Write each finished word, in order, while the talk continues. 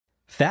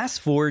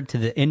Fast forward to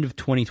the end of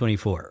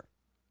 2024.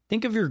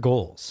 Think of your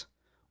goals.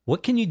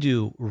 What can you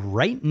do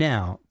right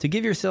now to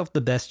give yourself the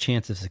best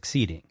chance of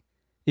succeeding?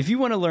 If you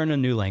want to learn a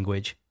new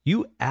language,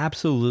 you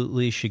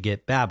absolutely should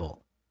get Babbel.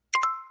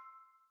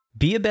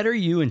 Be a better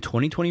you in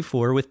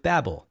 2024 with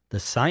Babbel, the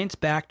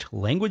science-backed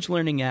language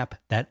learning app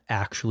that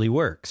actually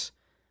works.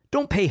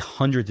 Don't pay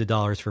hundreds of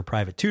dollars for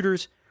private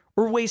tutors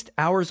or waste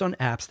hours on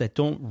apps that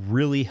don't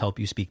really help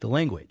you speak the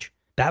language.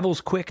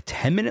 Babbel's quick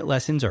 10-minute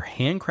lessons are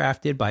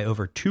handcrafted by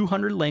over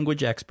 200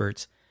 language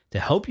experts to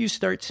help you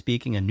start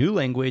speaking a new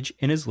language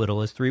in as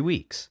little as 3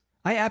 weeks.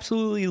 I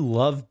absolutely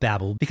love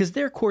Babbel because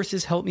their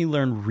courses help me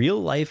learn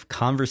real-life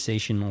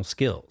conversational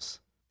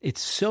skills.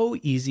 It's so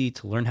easy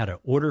to learn how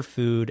to order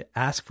food,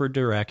 ask for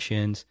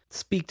directions,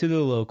 speak to the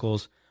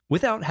locals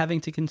without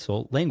having to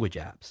consult language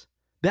apps.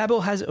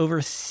 Babbel has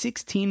over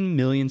 16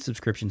 million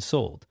subscriptions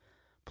sold.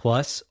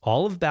 Plus,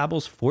 all of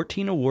Babbel's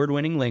 14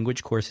 award-winning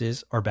language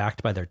courses are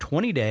backed by their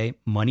 20-day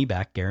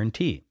money-back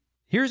guarantee.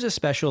 Here's a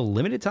special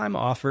limited-time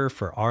offer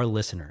for our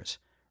listeners.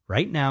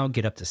 Right now,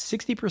 get up to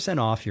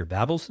 60% off your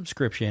Babbel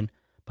subscription,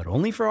 but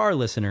only for our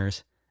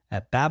listeners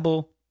at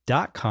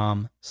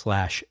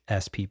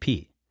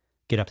babbel.com/SPP.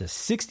 Get up to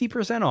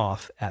 60%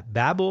 off at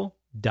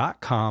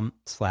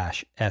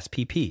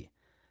babbel.com/SPP.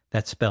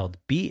 That's spelled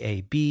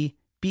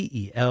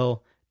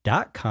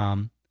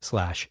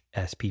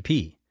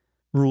BABBEL.com/SPP.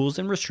 Rules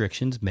and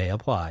restrictions may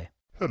apply.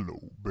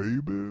 Hello,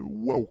 baby.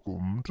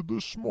 Welcome to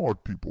the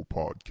Smart People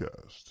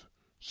Podcast.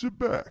 Sit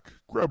back,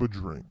 grab a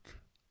drink,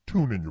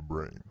 tune in your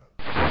brain.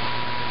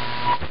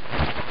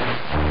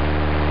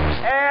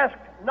 Ask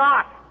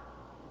not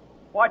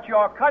what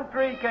your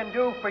country can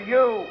do for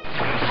you.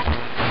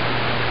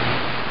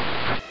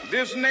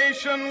 This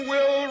nation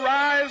will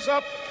rise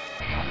up.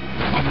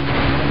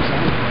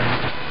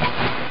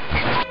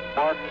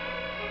 One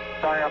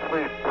giant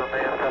leap for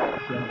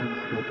mankind.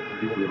 760.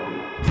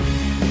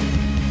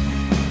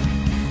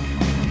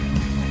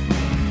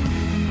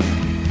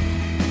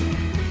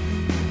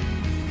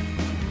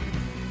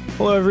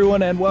 Hello,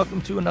 everyone, and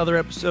welcome to another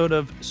episode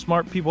of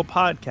Smart People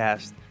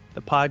Podcast,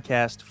 the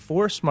podcast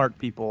for smart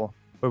people,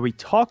 where we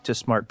talk to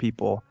smart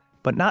people,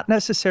 but not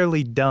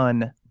necessarily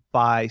done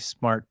by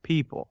smart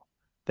people.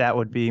 That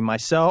would be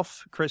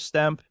myself, Chris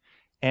Stemp,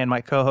 and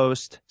my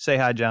co-host. Say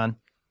hi, John.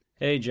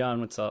 Hey,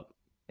 John, what's up?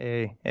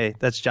 Hey,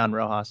 that's John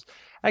Rojas.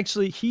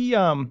 Actually, he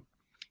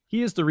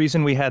is the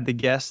reason we had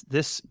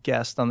this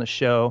guest on the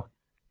show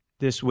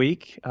this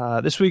week.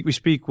 This week we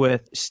speak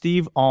with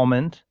Steve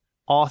Almond,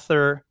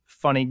 author,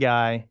 funny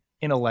guy,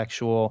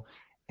 intellectual,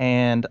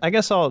 and I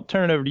guess I'll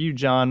turn it over to you,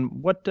 John.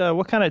 What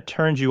kind of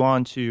turned you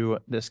on to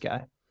this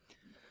guy?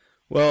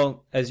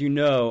 Well, as you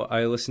know,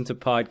 I listen to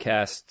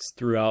podcasts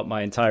throughout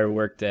my entire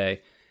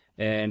workday,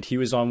 and he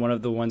was on one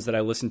of the ones that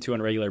I listened to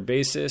on a regular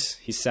basis.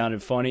 He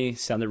sounded funny,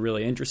 sounded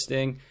really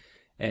interesting,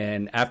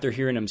 and after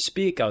hearing him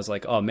speak, I was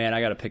like, oh man,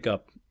 I got to pick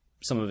up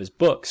some of his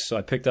books. So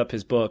I picked up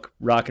his book,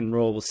 Rock and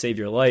Roll Will Save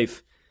Your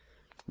Life,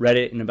 read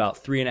it in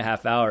about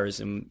 3.5 hours,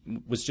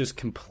 and was just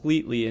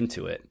completely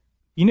into it.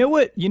 You know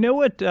what?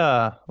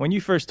 When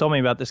you first told me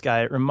about this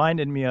guy, it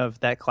reminded me of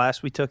that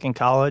class we took in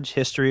college,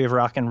 History of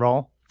Rock and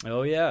Roll.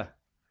 Oh, yeah.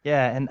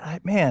 Yeah, and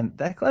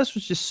that class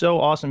was just so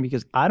awesome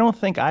because I don't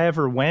think I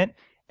ever went,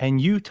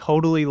 and you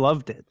totally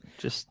loved it.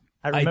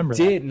 I remember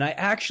that. I did, and I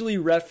actually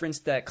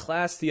referenced that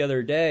class the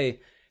other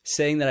day,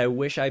 saying that I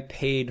wish I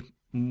paid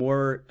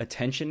more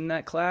attention in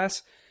that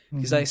class,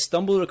 because I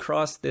stumbled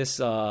across this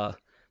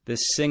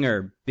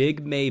singer,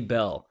 Big May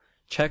Bell.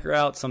 Check her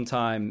out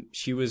sometime.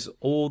 She was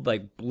old,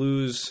 like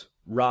blues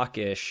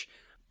rockish.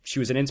 She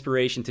was an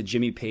inspiration to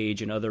Jimmy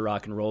Page and other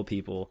rock and roll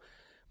people.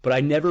 But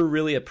I never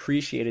really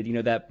appreciated,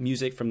 that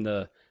music from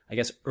the, I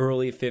guess,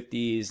 early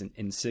 50s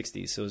and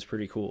 60s. So it was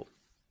pretty cool.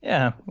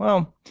 Yeah,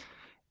 well,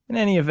 in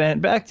any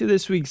event, back to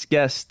this week's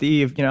guest,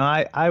 Steve.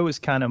 I was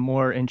kind of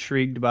more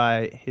intrigued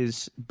by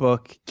his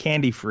book,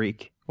 Candy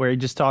Freak, where he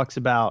just talks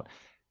about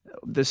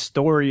the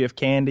story of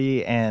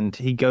candy, and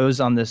he goes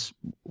on this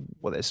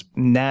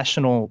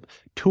national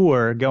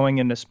tour going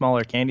into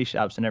smaller candy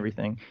shops and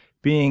everything.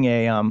 Being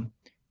a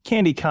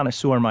candy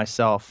connoisseur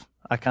myself,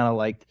 I kind of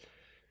liked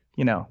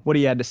what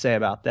he had to say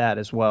about that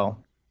as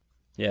well.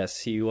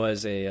 Yes, he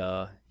was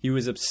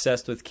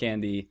obsessed with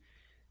candy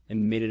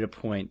and made it a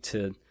point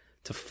to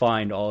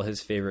find all his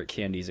favorite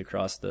candies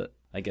across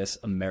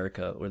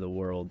America or the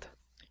world.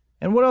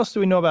 And what else do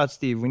we know about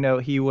Steve? We know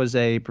he was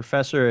a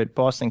professor at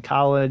Boston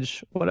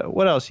College.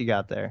 What else you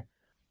got there?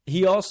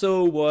 He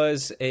also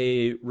was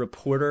a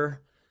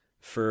reporter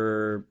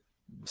for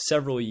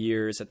several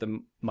years at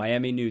the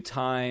Miami New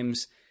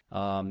Times.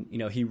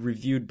 He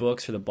reviewed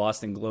books for the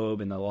Boston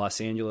Globe and the Los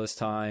Angeles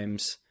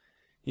Times.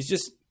 He's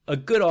just a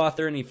good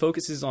author, and he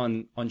focuses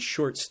on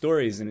short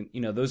stories. And,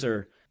 those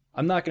are,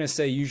 I'm not going to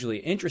say usually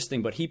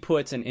interesting, but he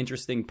puts an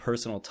interesting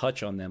personal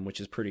touch on them, which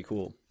is pretty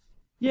cool.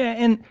 Yeah,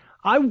 and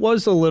I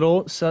was a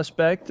little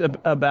suspect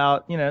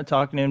about,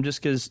 talking to him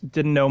just because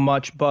didn't know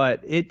much, but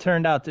it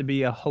turned out to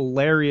be a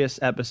hilarious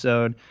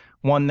episode,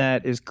 one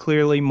that is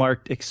clearly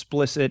marked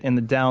explicit in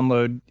the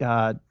download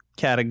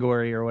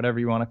category or whatever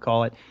you want to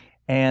call it.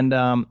 And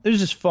it was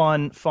just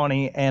fun,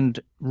 funny, and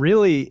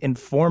really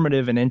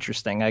informative and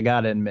interesting, I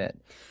gotta admit.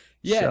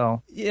 Yeah,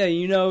 So, yeah.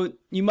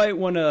 You might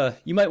want to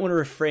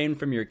refrain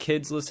from your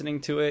kids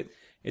listening to it.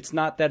 It's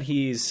not that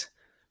he's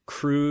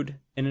crude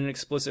in an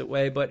explicit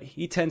way, but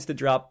he tends to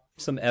drop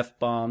some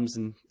F-bombs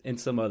and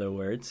some other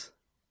words.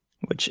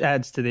 which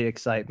adds to the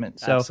excitement.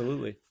 So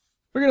Absolutely.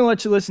 we're going to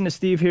let you listen to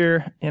Steve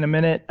here in a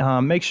minute.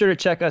 Make sure to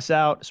check us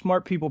out,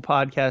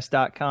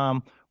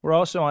 smartpeoplepodcast.com. We're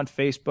also on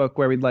Facebook,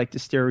 where we'd like to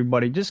steer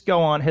everybody. Just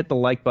go on, hit the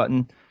like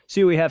button,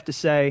 see what we have to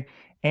say.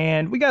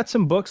 And we got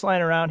some books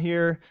lying around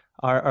here.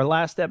 Our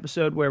last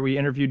episode where we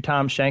interviewed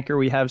Tom Schenker,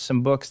 we have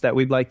some books that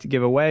we'd like to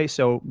give away.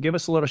 So give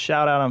us a little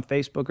shout out on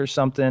Facebook or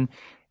something.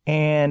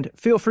 And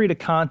feel free to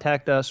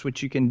contact us,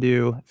 which you can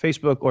do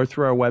Facebook or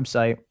through our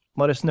website.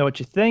 Let us know what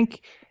you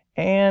think.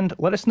 And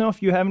let us know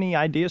if you have any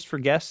ideas for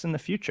guests in the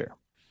future.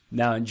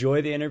 Now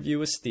enjoy the interview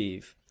with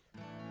Steve.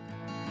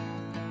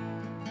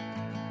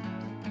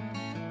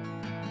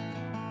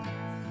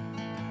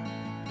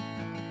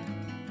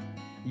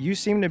 You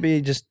seem to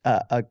be just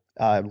a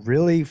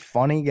really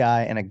funny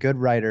guy and a good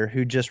writer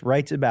who just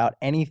writes about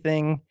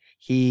anything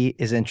he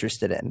is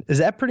interested in. Is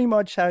that pretty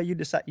much how you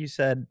decide? You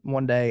said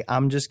one day,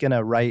 I'm just going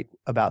to write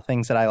about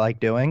things that I like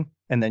doing,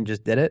 and then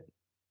just did it?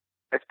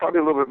 It's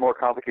probably a little bit more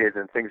complicated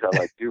than things I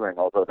like doing,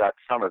 although that's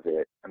some of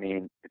it. I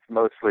mean, it's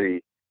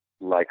mostly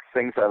like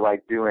things I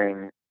like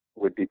doing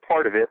would be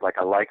part of it. Like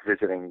I like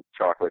visiting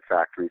chocolate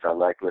factories. I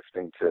like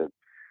listening to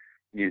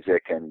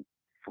music and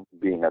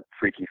being a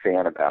freaky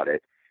fan about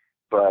it.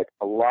 But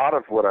a lot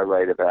of what I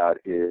write about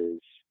is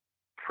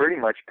pretty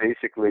much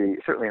basically,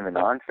 certainly in the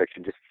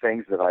nonfiction, just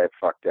things that I have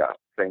fucked up,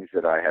 things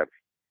that I have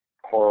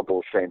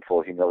horrible,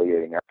 shameful,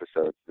 humiliating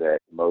episodes that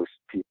most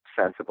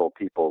sensible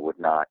people would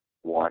not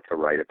want to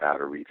write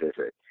about or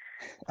revisit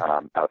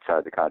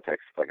outside the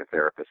context of like a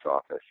therapist's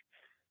office.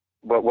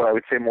 But what I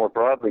would say more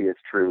broadly is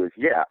true is,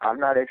 yeah, I'm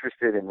not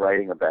interested in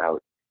writing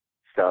about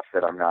stuff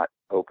that I'm not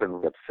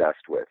openly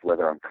obsessed with,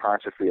 whether I'm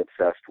consciously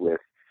obsessed with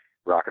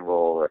rock and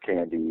roll or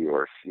candy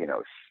or, you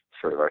know,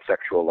 sort of our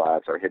sexual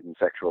lives, our hidden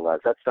sexual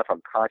lives. That stuff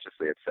I'm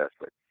consciously obsessed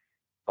with.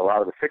 A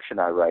lot of the fiction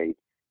I write,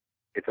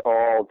 it's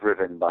all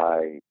driven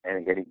by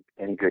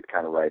any good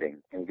kind of writing,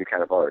 any good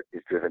kind of art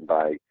is driven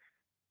by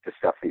the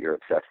stuff that you're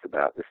obsessed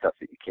about, the stuff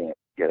that you can't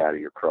get out of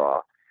your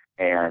craw.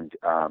 And,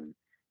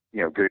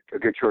 you know, a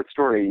good short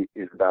story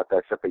is about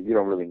that stuff, but you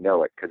don't really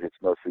know it because it's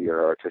mostly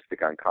your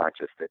artistic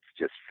unconscious that's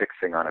just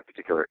fixing on a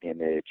particular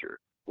image or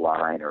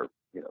line or,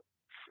 you know,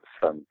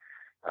 some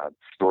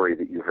story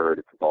that you heard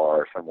at the bar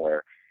or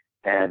somewhere.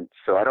 And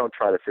so I don't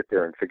try to sit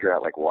there and figure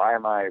out, like, why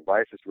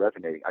is this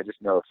resonating? I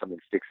just know if something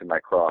sticks in my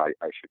craw,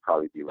 I should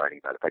probably be writing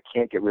about it. If I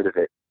can't get rid of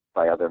it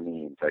by other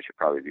means, I should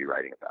probably be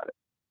writing about it.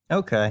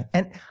 Okay.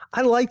 And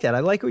I like that. I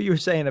like what you were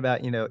saying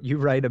about, you know, you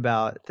write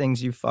about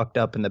things you fucked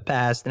up in the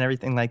past and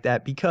everything like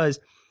that, because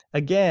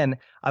again,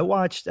 I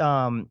watched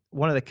one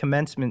of the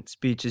commencement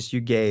speeches you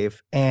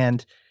gave,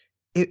 and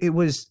it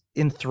was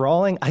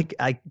enthralling.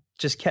 I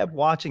just kept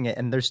watching it,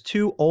 and there's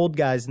two old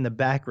guys in the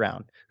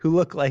background who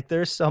look like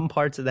there's some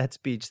parts of that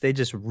speech they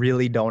just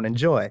really don't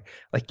enjoy.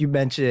 Like you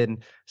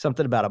mentioned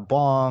something about a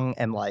bong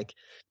and like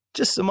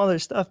just some other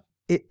stuff.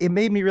 It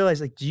made me realize,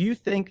 like, do you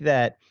think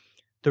that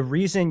the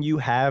reason you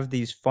have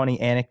these funny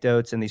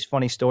anecdotes and these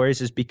funny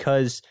stories is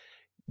because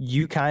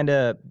you kind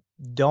of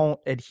don't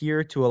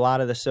adhere to a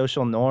lot of the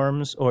social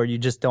norms, or you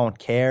just don't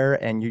care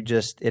and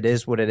it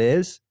is what it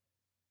is?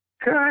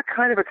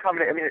 Kind of a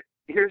combination. I mean,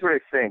 here's what I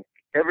think.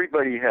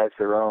 Everybody has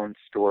their own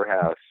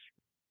storehouse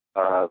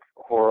of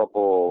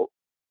horrible,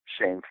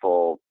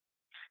 shameful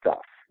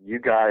stuff. You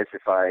guys,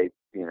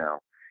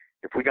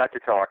 if we got to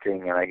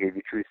talking and I gave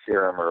you truth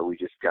serum, or we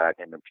just got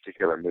in a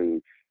particular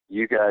mood,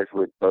 you guys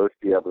would both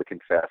be able to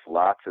confess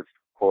lots of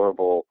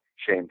horrible,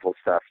 shameful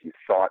stuff you've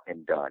thought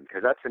and done,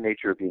 because that's the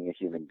nature of being a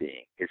human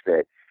being, is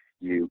that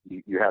you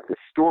have the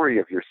story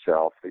of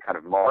yourself, the kind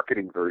of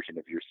marketing version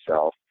of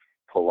yourself,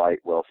 polite,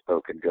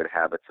 well-spoken, good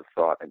habits of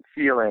thought and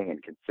feeling,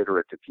 and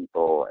considerate to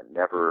people, and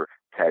never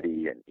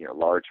petty, and, you know,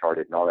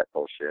 large-hearted and all that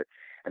bullshit.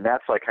 And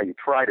that's like how you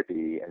try to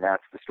be, and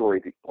that's the story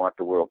that you want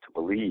the world to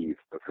believe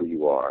of who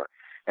you are.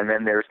 And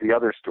then there's the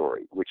other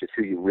story, which is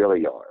who you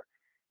really are,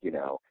 you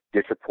know,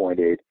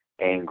 disappointed,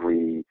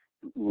 angry,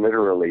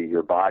 literally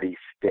your body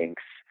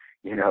stinks,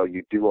 you know,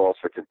 you do all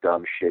sorts of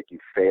dumb shit, you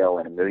fail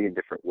in a million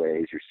different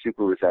ways, you're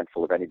super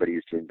resentful of anybody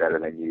who's doing better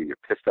than you, you're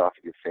pissed off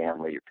at your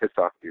family, you're pissed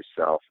off at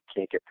yourself, you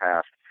can't get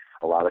past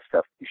a lot of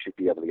stuff you should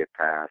be able to get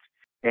past.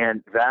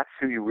 And that's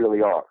who you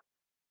really are,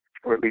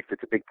 or at least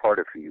it's a big part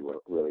of who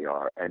you really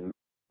are. And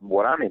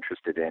what I'm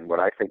interested in, what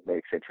I think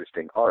makes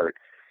interesting art,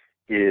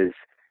 is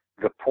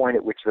the point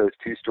at which those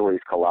two stories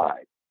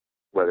collide,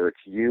 whether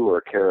it's you or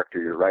a character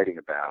you're writing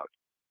about.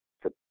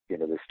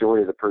 The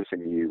story of the person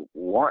you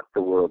want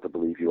the world to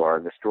believe you are,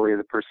 and the story of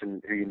the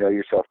person who you know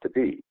yourself to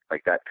be,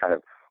 like that kind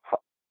of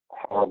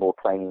horrible,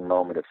 clanging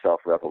moment of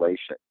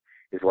self-revelation,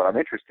 is what I'm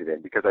interested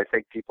in, because I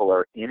think people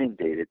are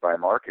inundated by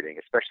marketing,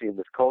 especially in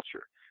this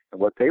culture. And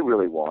what they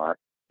really want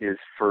is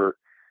for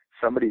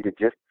somebody to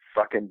just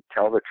fucking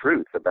tell the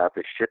truth about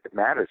the shit that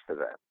matters to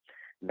them.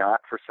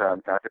 Not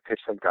to pitch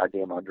some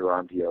goddamn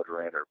underarm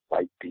deodorant or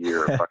light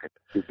beer or fucking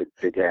stupid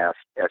big ass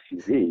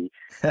SUV,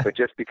 but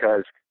just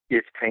because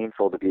it's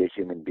painful to be a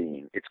human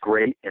being. It's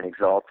great and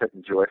exalted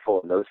and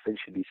joyful, and those things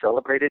should be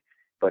celebrated,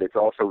 but it's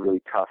also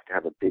really tough to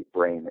have a big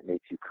brain that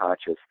makes you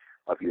conscious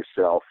of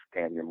yourself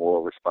and your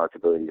moral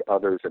responsibility to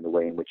others and the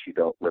way in which you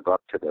don't live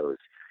up to those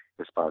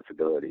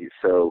responsibilities.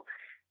 So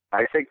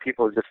I think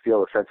people just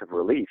feel a sense of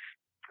relief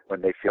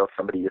when they feel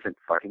somebody isn't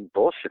fucking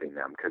bullshitting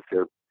them, because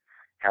they're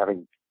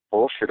having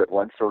bullshit of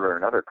one sort or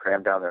another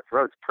crammed down their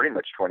throats pretty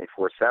much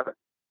 24/7.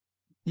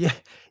 Yeah.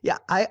 Yeah.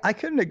 I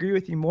couldn't agree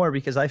with you more,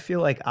 because I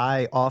feel like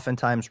I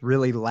oftentimes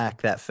really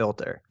lack that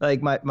filter.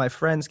 Like my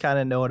friends kind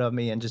of know it of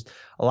me, and just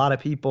a lot of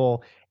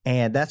people.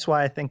 And that's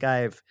why I think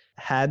I've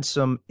had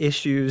some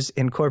issues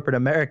in corporate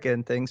America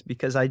and things,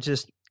 because I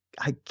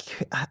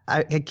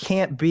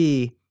can't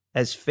be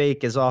as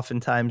fake as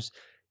oftentimes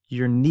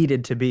you're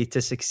needed to be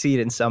to succeed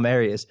in some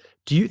areas.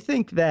 Do you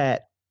think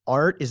that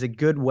art is a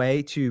good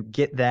way to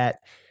get that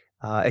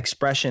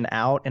expression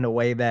out in a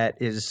way that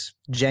is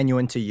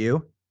genuine to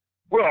you?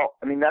 Well,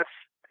 I mean,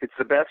 it's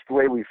the best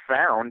way we've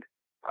found.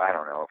 I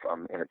don't know if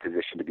I'm in a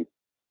position to be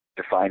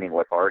defining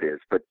what art is,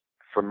 but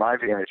from my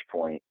vantage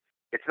point,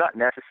 it's not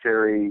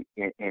necessary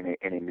in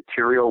a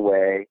material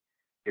way.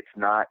 It's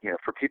not,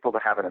 for people to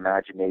have an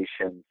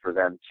imagination, for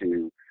them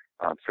to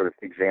sort of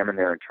examine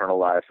their internal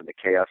lives and the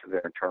chaos of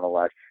their internal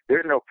lives.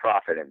 There's no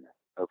profit in that.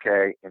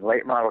 Okay, in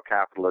late model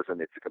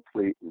capitalism, it's a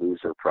complete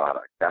loser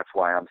product. That's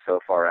why I'm so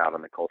far out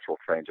on the cultural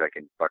fringe I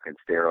can fucking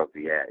stare over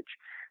the edge.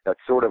 That's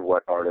sort of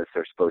what artists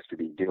are supposed to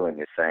be doing,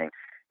 is saying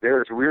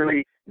there is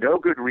really no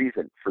good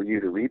reason for you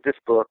to read this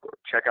book or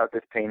check out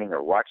this painting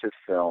or watch this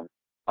film,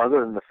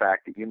 other than the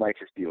fact that you might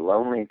just be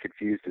lonely and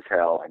confused as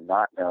hell and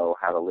not know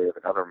how to live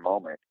another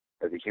moment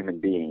as a human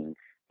being,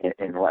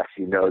 unless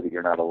you know that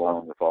you're not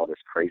alone with all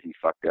this crazy,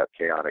 fucked up,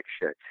 chaotic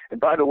shit. And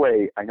by the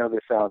way, I know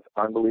this sounds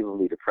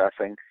unbelievably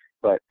depressing,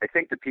 but I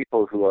think the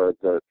people who are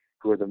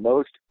the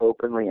most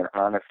openly and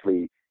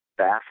honestly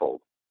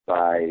baffled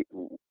by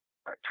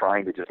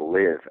trying to just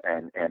live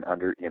and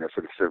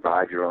sort of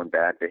survive your own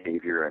bad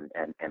behavior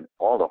and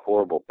all the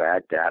horrible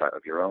bad data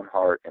of your own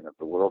heart and of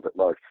the world at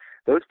large,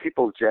 those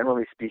people,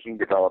 generally speaking,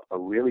 develop a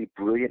really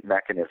brilliant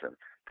mechanism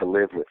to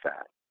live with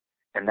that.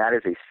 And that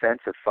is a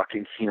sense of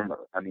fucking humor.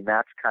 I mean,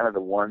 that's kind of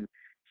the one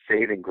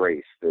saving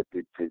grace,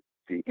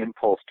 the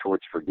impulse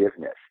towards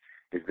forgiveness,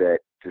 is that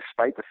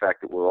despite the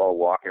fact that we're all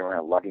walking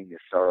around lugging this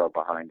sorrow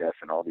behind us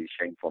and all these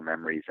shameful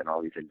memories and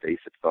all these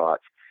invasive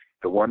thoughts,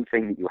 the one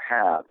thing that you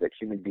have, that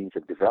human beings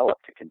have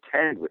developed to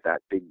contend with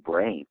that big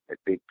brain, that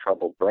big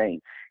troubled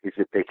brain, is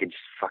that they can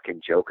just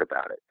fucking joke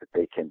about it, that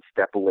they can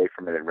step away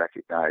from it and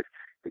recognize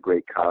the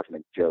great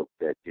cosmic joke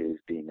that is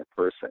being a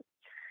person.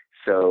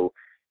 So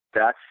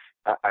that's,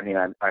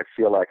 I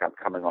feel like I'm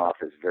coming off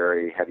as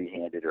very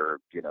heavy-handed, or,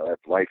 that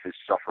life is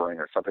suffering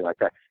or something like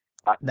that.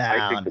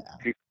 I think that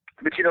people,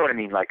 but you know what I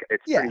mean? Like,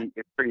 it's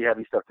pretty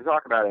heavy stuff to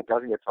talk about, and it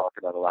doesn't get talked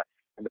about a lot.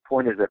 And the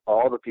point is that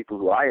all the people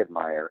who I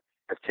admire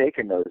have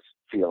taken those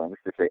feelings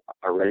that they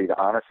are ready to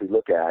honestly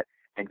look at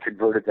and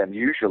converted them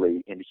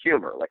usually into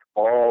humor. Like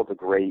all the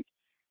great,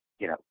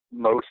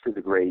 most of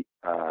the great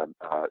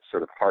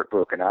sort of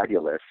heartbroken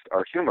idealists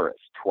are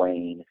humorists.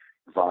 Twain,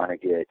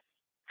 Vonnegut,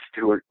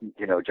 Stewart,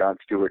 Jon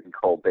Stewart and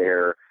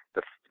Colbert,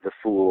 the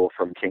fool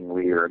from King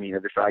Lear. I mean,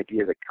 this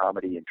idea that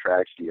comedy and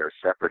tragedy are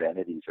separate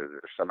entities or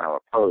they're somehow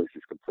opposed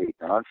is complete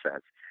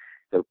nonsense.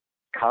 The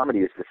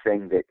comedy is the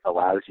thing that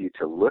allows you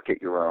to look at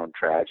your own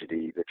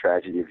tragedy, the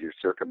tragedy of your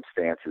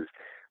circumstances,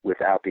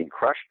 without being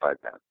crushed by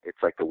them.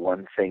 It's like the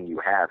one thing you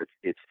have.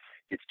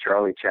 It's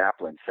Charlie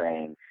Chaplin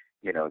saying,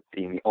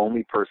 being the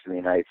only person in the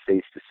United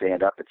States to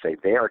stand up and say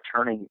they are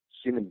turning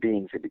human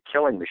beings into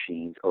killing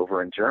machines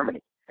over in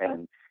Germany.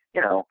 And,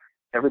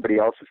 everybody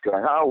else is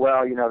going, oh,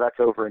 well, that's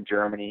over in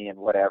Germany and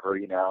whatever,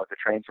 the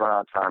trains run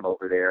on time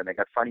over there and they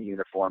got funny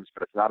uniforms,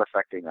 but it's not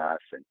affecting us.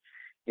 And,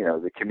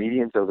 the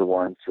comedians are the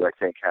ones who I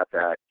think have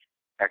that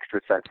extra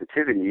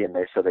sensitivity, and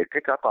so they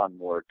pick up on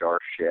more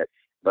dark shit,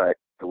 but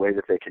the way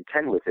that they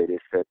contend with it is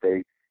that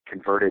they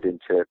convert it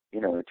into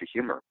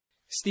humor.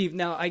 Steve,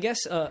 now I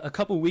guess a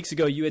couple of weeks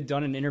ago you had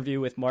done an interview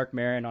with Mark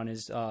Maron on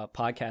his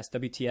podcast,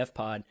 WTF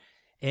Pod,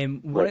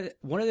 and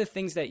one of the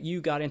things that you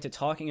got into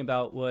talking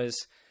about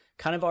was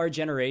kind of our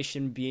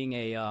generation being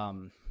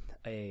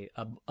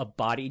a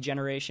body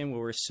generation, where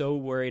we're so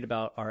worried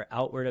about our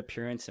outward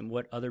appearance and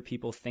what other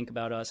people think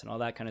about us and all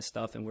that kind of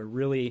stuff, and we're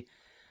really,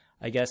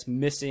 I guess,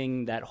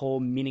 missing that whole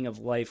meaning of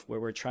life, where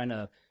we're trying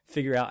to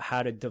figure out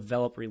how to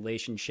develop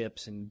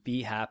relationships and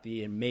be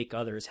happy and make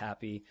others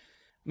happy.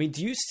 I mean,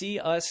 do you see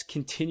us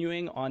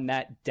continuing on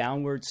that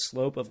downward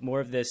slope of more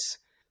of this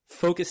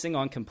focusing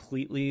on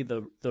completely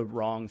the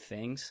wrong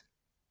things?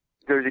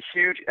 There's a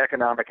huge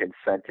economic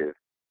incentive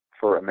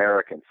for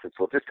Americans, since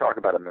we'll just talk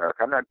about America.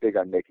 I'm not big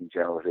on making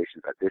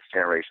generalizations about this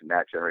generation,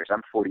 that generation.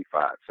 I'm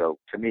 45, so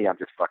to me, I'm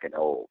just fucking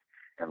old.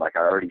 And like I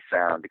already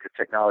sound, because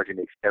technology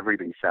makes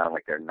everybody sound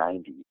like they're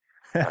 90.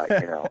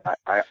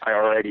 I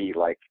already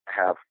like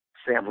have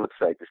Sam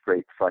Lipsyte, this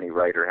great funny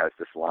writer, has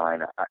this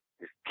line.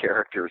 His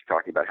character is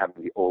talking about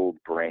having the old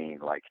brain,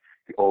 like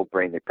the old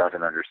brain that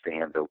doesn't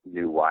understand the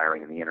new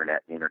wiring and the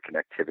internet and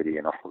interconnectivity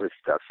and all this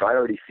stuff. So I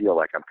already feel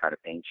like I'm kind of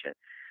ancient.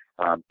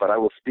 But I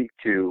will speak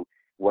to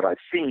what I've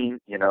seen,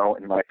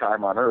 in my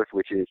time on Earth,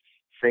 which is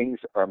things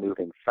are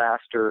moving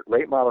faster.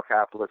 Late model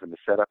capitalism has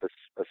set up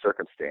a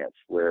circumstance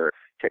where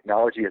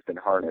technology has been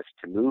harnessed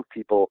to move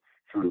people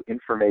through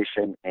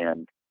information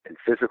and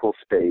physical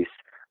space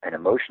and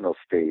emotional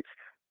states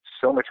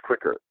so much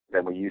quicker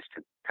than we used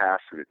to pass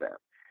through them.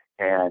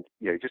 And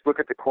just look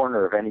at the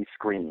corner of any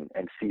screen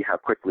and see how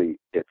quickly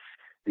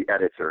the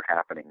edits are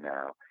happening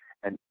now.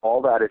 And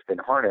all that has been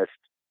harnessed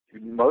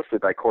mostly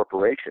by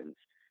corporations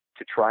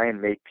to try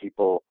and make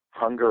people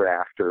hunger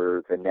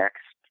after the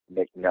next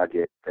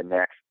McNugget, the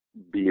next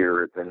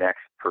beer, the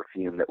next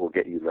perfume that will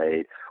get you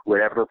laid,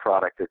 whatever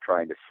product they're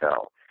trying to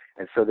sell.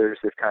 And so there's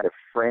this kind of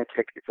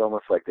frantic, it's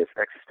almost like this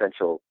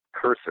existential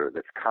cursor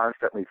that's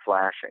constantly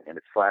flashing, and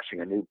it's flashing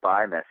a new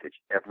buy message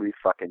every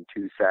fucking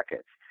 2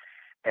 seconds.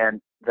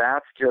 And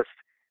that's just,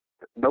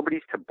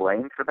 nobody's to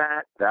blame for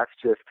that. That's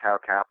just how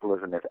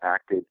capitalism has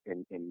acted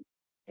in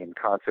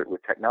concert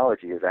with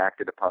technology, has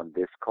acted upon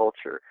this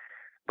culture.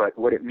 But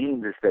what it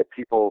means is that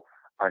people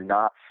are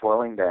not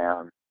slowing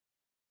down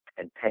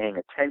and paying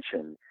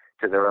attention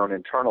to their own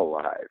internal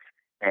lives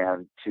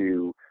and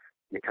to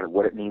kind of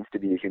what it means to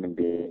be a human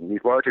being.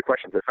 These larger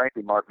questions that,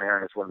 frankly, Mark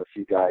Maron is one of the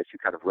few guys who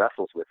kind of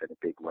wrestles with in a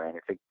big way. And I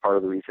think part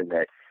of the reason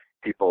that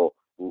people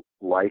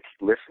like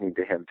listening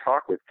to him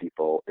talk with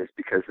people is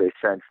because they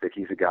sense that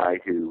he's a guy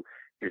who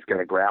is going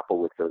to grapple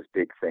with those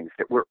big things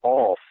that we're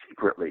all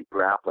secretly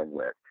grappling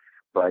with.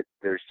 But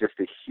there's just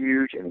a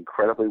huge and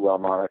incredibly well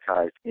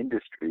monetized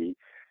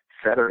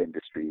set of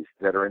industries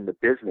that are in the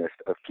business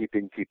of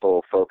keeping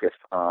people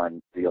focused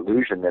on the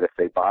illusion that if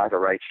they buy the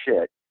right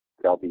shit,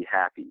 they'll be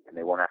happy and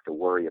they won't have to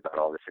worry about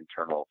all this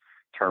internal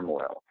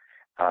turmoil.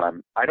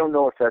 I don't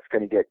know if that's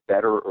going to get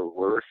better or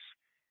worse.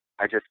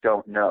 I just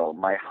don't know.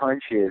 My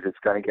hunch is it's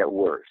going to get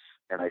worse.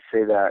 And I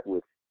say that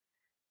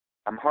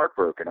I'm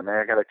heartbroken. I mean,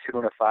 I got a 2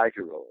 and a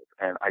 5-year-old,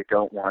 and I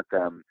don't want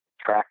them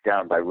tracked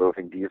down by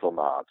roving diesel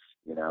mobs,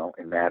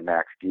 in Mad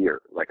Max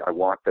gear. Like, I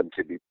want them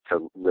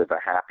to live a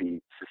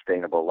happy,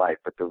 sustainable life.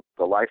 But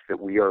the life that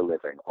we are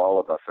living, all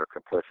of us are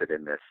complicit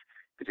in this,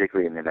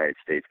 particularly in the United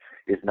States,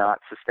 is not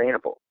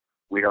sustainable.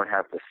 We don't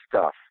have the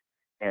stuff,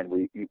 and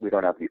we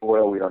don't have the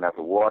oil, we don't have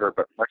the water,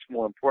 but much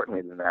more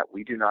importantly than that,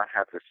 we do not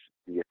have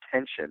the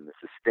attention,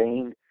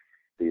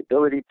 the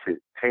ability to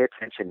pay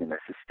attention in a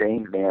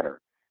sustained manner,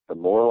 the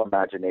moral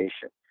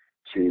imagination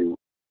to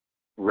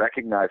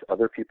recognize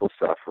other people's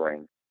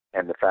suffering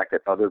and the fact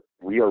that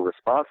we are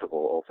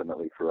responsible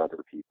ultimately for other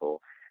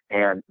people.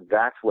 And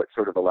that's what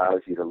sort of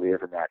allows you to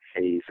live in that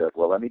haze of,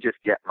 well, let me just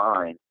get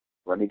mine.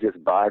 Let me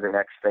just buy the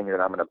next thing that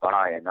I'm going to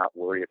buy and not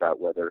worry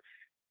about whether,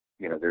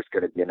 there's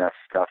going to be enough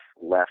stuff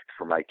left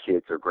for my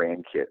kids or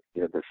grandkids.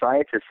 The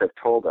scientists have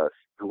told us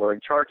who are in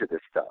charge of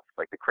this stuff.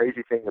 Like, the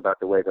crazy thing about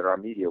the way that our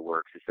media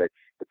works is that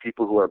the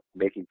people who are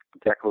making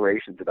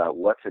declarations about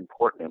what's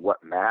important and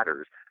what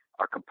matters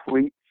are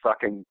complete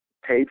fucking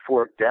paid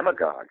for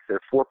demagogues. They're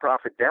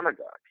for-profit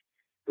demagogues.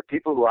 The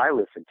people who I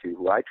listen to,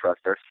 who I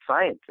trust, are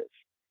scientists.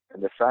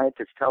 And the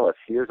scientists tell us,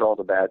 here's all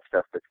the bad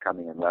stuff that's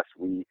coming unless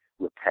we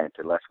repent,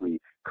 unless we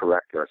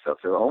correct ourselves.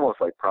 They're almost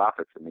like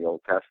prophets in the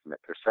Old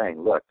Testament. They're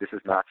saying, look, this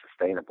is not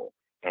sustainable.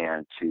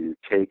 And to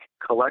take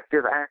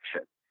collective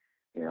action,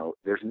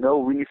 there's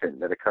no reason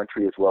that a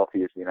country as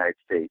wealthy as the United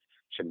States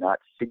should not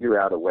figure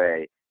out a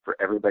way for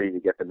everybody to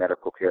get the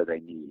medical care they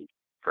need,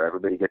 for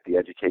everybody to get the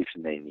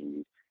education they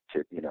need,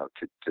 to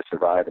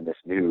survive in this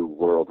new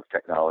world of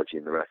technology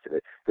and the rest of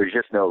it. There's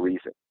just no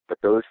reason. But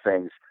those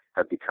things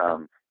have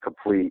become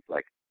complete,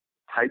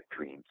 pipe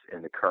dreams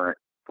in the current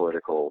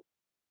political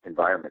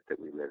environment that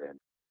we live in.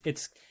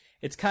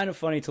 It's kind of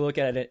funny to look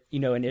at it,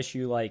 an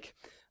issue like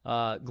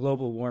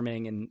global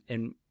warming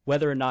and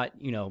whether or not,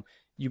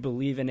 you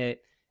believe in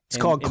it. It's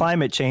called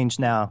climate change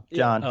now,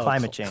 John.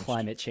 Climate change.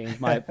 Climate change.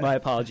 My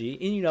apology.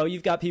 And,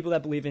 you've got people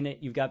that believe in it.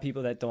 You've got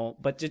people that don't.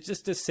 But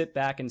just to sit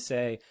back and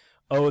say,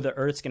 oh, the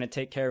Earth's going to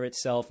take care of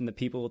itself and the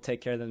people will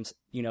take care of them,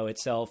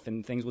 itself,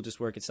 and things will just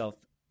work itself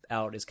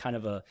out is kind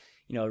of a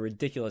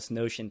ridiculous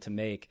notion to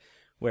make,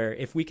 where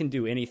if we can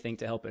do anything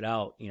to help it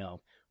out,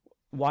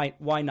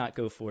 why not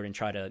go for it and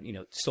try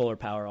to, solar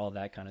power, all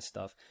that kind of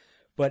stuff.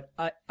 But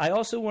I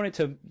also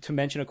wanted to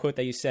mention a quote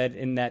that you said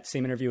in that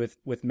same interview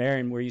with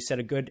Marin, where you said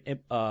a good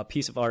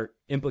piece of art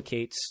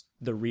implicates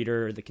the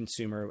reader or the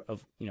consumer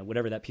of,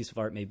 whatever that piece of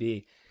art may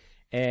be.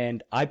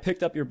 And I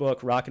picked up your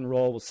book, Rock and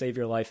Roll Will Save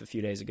Your Life, a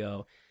few days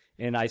ago.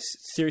 And I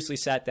seriously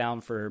sat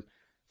down for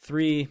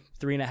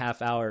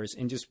 3.5 hours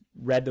and just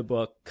read the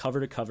book cover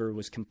to cover,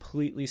 was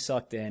completely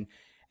sucked in.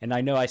 And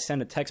I know I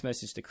sent a text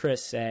message to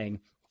Chris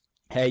saying,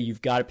 hey,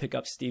 you've got to pick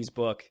up Steve's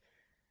book.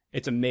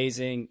 It's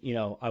amazing.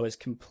 I was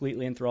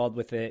completely enthralled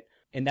with it.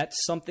 And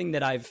that's something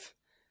that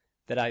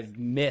I've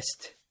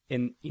missed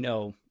in,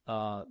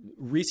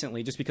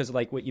 recently, just because of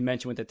like what you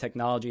mentioned with the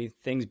technology,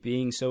 things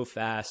being so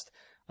fast.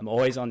 I'm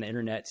always on the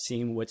internet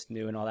seeing what's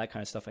new and all that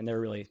kind of stuff. I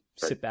never really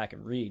sit back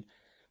and read.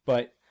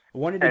 But I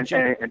wanted to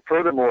jump. And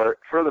furthermore,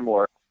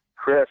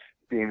 Chris,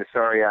 being the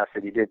sorry ass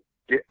that he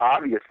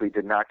obviously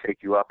did not take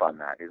you up on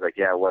that. He's like,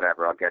 yeah,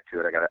 whatever, I'll get to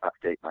it. I got to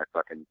update my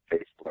fucking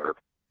face blurb.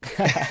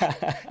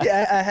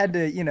 Yeah, I had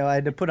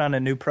to put on a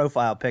new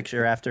profile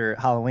picture after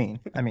Halloween.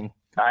 I mean,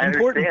 I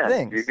important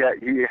understand. things.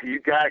 You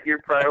got your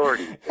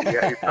priorities. You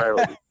got your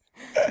priorities.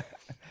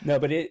 No,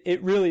 but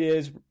it really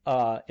is.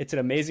 It's an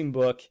amazing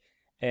book,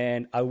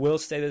 and I will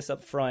say this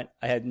up front: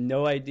 I had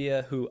no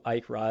idea who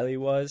Ike Riley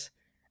was,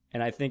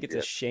 and I think it's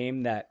a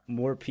shame that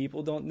more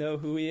people don't know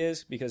who he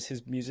is because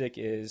his music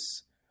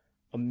is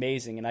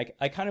amazing. And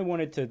I kind of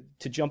wanted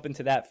to jump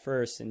into that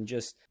first and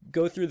just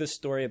go through the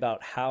story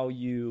about how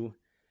you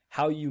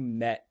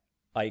met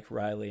Ike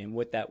Riley and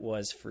what that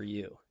was for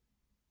you.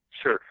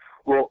 Sure.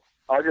 Well,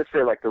 I'll just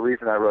say, like, the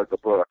reason I wrote the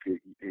book,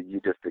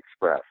 you just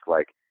expressed,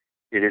 like,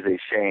 it is a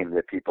shame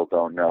that people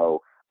don't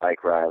know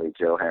Ike Riley,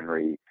 Joe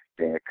Henry,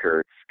 Dana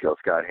Kurtz, Gil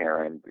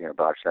Scott-Heron,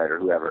 Bob Schneider,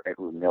 whoever,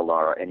 Neil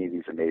Lara, any of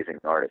these amazing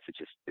artists.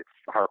 It's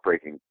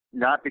heartbreaking.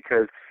 Not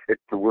because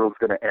the world's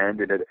going to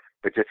end,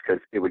 but just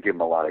because it would give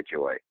them a lot of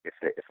joy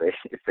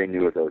if they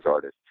knew of those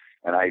artists.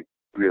 And I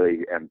really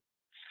am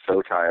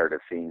so tired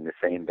of seeing the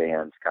same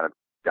bands kind of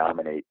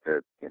dominate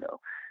the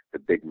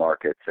big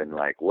markets and,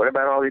 like, what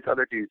about all these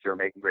other dudes who are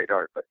making great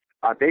art? But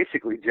I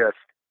basically just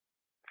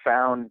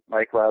found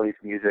Mike Riley's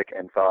music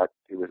and thought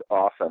it was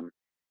awesome.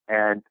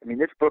 And I mean,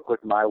 this book was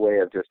my way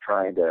of just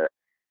trying to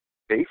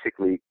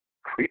basically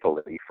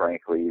creepily,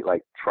 frankly,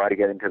 like, try to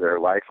get into their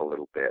life a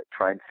little bit,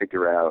 try and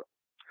figure out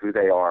who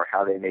they are,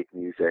 how they make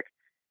music,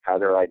 how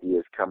their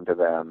ideas come to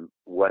them,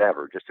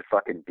 whatever, just to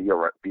fucking be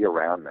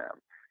around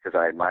them because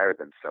I admire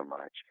them so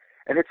much.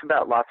 And it's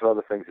about lots of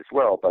other things as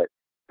well, but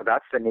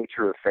that's the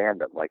nature of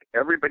fandom. Like,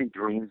 everybody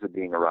dreams of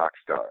being a rock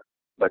star,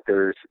 but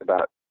there's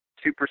about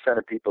 2%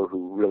 of people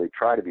who really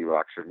try to be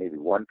rock stars, maybe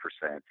 1%.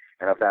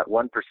 And of that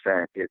 1%,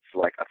 it's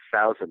like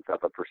 1,000th of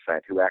a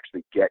percent who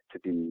actually get to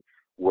be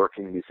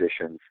working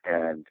musicians,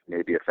 and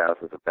maybe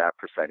 1,000th of that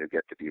percent who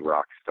get to be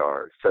rock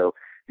stars. So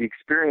the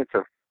experience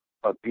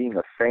of being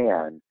a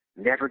fan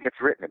never gets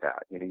written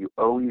about. You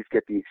always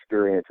get the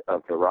experience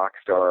of the rock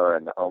star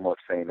and the almost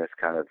famous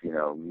kind of,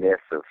 myth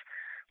of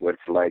what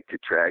it's like to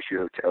trash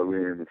your hotel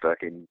room and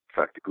fucking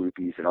fuck the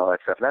groupies and all that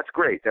stuff. And that's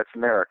great. That's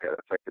America.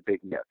 That's like the big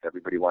myth.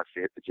 Everybody wants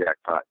to hit the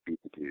jackpot and beat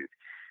the dude.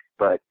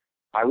 But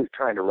I was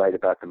trying to write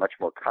about the much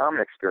more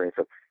common experience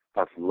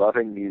of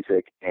loving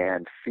music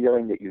and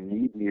feeling that you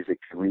need music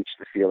to reach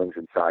the feelings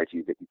inside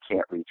you that you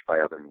can't reach by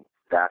other means.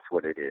 That's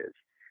what it is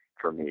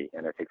for me,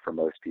 and I think for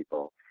most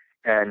people.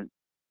 And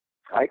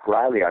Ike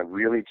Riley, I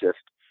really just,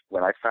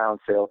 when I found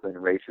Salesman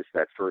and Racist,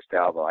 that first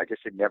album, I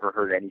just had never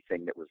heard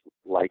anything that was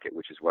like it,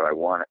 which is what I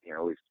want,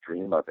 always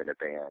dream of in a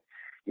band.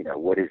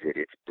 What is it?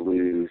 It's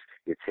blues,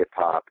 it's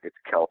hip-hop, it's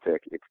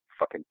Celtic, it's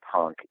fucking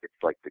punk, it's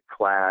like the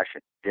Clash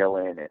and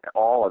Dylan and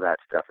all of that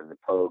stuff and the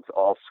Pogues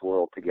all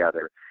swirled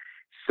together.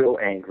 So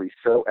angry,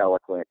 so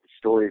eloquent, the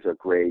stories are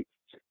great,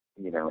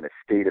 in a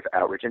state of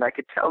outrage. And I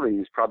could tell that he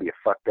was probably a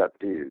fucked up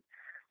dude.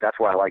 That's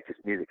why I liked his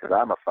music, because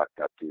I'm a fucked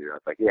up dude. I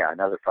was like, yeah,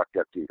 another fucked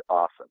up dude,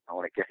 awesome. I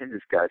want to get in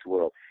this guy's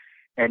world.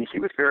 And he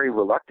was very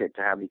reluctant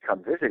to have me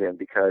come visit him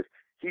because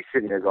he's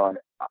sitting there going,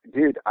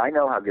 dude, I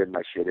know how good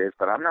my shit is,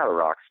 but I'm not a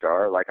rock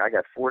star. Like, I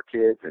got 4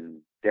 kids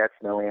and debts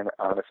no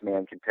honest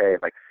man can pay.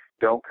 Like,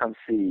 don't come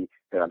see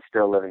that I'm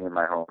still living in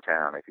my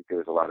hometown. I think there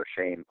was a lot of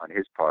shame on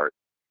his part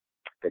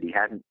that he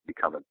hadn't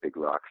become a big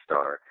rock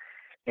star.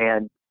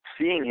 And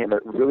seeing him,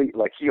 it really,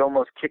 like, he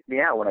almost kicked me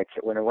out when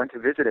I went to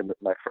visit him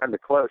with my friend, the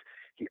Close.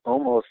 He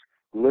almost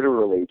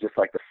literally, just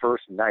like the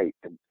first night,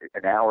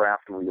 an hour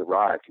after we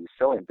arrived, he was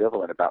so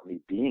ambivalent about me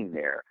being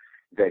there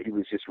that he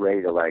was just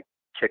ready to, like,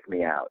 kick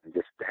me out and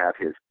just have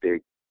his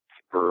big,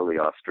 burly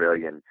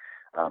Australian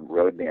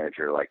road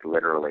manager, like,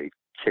 literally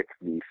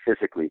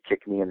physically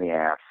kick me in the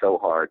ass so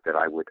hard that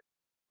I would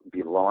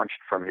be launched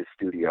from his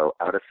studio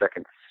out a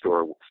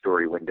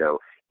second-story window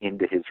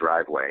into his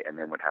driveway and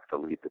then would have to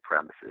leave the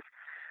premises.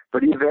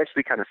 But he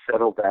eventually kind of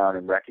settled down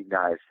and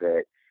recognized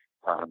that,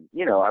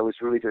 I was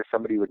really just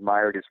somebody who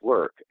admired his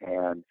work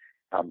and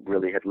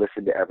really had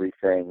listened to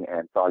everything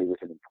and thought he was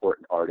an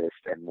important artist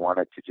and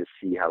wanted to just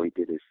see how he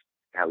did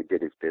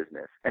his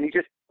business. And he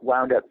just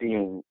wound up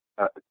being,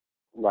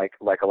 like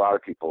a lot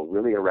of people,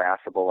 really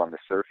irascible on the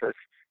surface,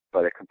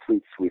 but a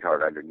complete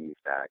sweetheart underneath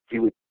that. He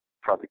would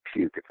probably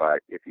puke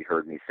if he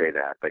heard me say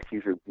that, but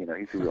he's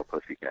a real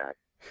pussy cat.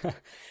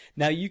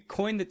 Now, you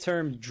coined the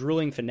term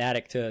drooling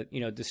fanatic to,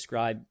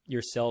 describe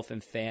yourself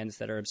and fans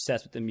that are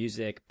obsessed with the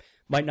music,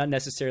 might not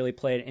necessarily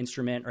play an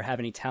instrument or have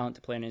any talent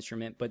to play an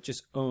instrument, but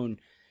just own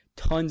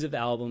tons of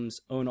albums,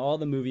 own all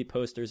the movie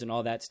posters and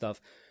all that stuff.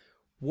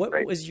 What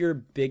was your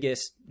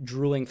biggest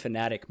drooling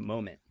fanatic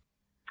moment?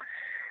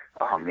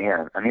 Oh,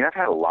 man. I mean, I've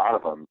had a lot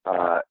of them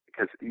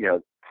because,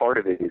 part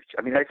of it is,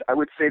 I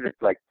would say that,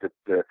 like,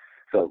 the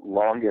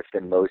longest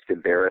and most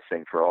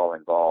embarrassing for all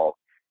involved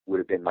would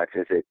have been my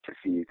visit to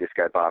see this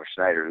guy, Bob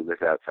Schneider, who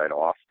lives outside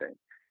Austin.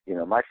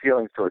 my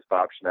feelings towards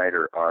Bob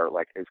Schneider are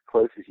like as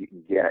close as you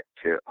can get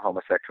to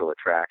homosexual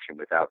attraction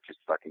without just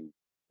fucking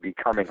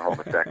becoming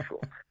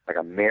homosexual. Like,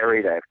 I'm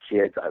married, I have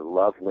kids, I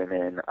love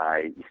women,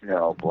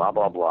 blah,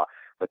 blah, blah.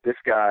 But this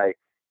guy,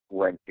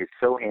 is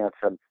so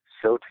handsome,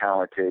 so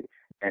talented,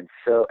 and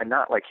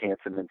not like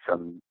handsome in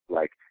some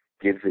like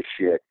gives a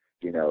shit,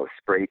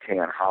 spray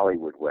tan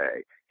Hollywood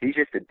way. He's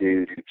just a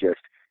dude who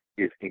just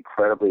is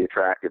incredibly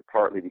attractive,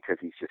 partly because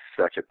he's just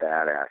such a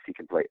badass. He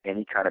can play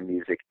any kind of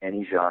music,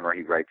 any genre.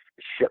 He writes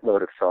a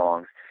shitload of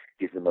songs.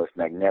 He's the most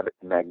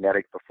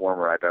magnetic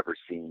performer I've ever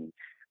seen.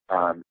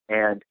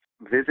 And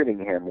visiting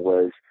him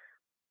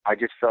I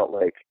just felt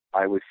like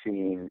I was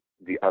seeing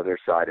the other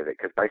side of it,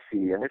 because I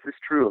see, and this is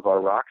true of our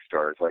rock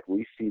stars, like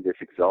we see this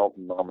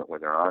exalted moment where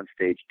they're on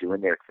stage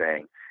doing their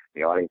thing.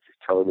 The audience is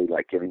totally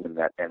like giving them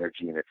that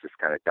energy, and it's this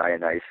kind of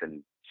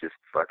Dionysian, just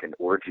fucking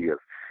orgy of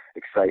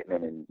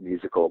excitement and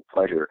musical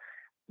pleasure.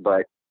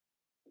 But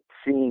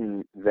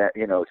seeing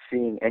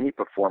any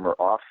performer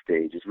off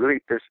stage is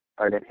really, there's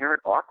an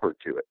inherent awkwardness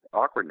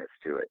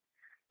to it.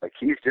 Like,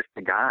 he's just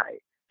a guy.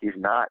 He's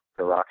not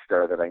the rock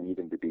star that I need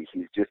him to be.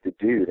 He's just a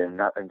dude,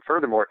 and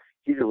furthermore,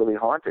 he's a really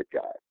haunted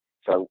guy.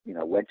 So,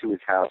 went to his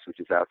house, which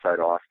is outside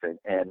Austin,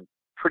 and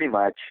pretty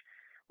much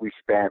we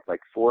spent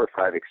like 4 or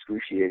 5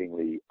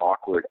 excruciatingly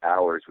awkward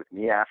hours with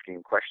me asking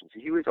him questions.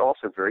 He was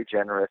also very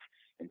generous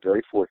and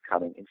very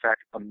forthcoming. In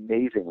fact,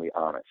 amazingly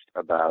honest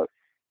about,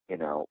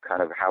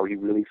 kind of how he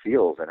really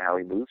feels and how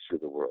he moves through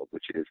the world,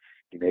 which is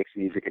he makes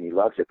music and he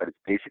loves it, but it's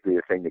basically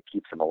the thing that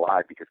keeps him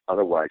alive, because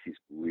otherwise he's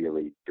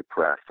really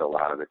depressed a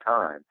lot of the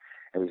time.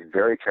 It was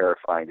very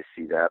terrifying to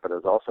see that, but it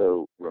was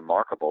also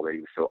remarkable that he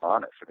was so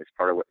honest. And it's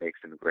part of what makes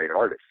him a great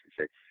artist.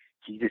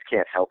 He just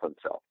can't help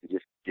himself. He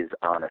just is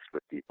honest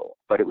with people.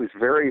 But it was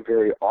very,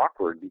 very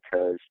awkward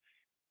because,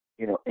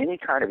 any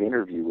kind of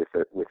interview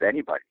with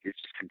anybody is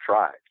just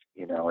contrived.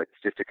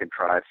 It's just a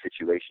contrived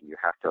situation. You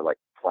have to like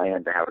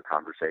plan to have a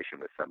conversation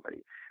with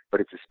somebody. But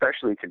it's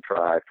especially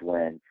contrived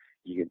when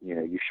you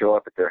show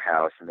up at their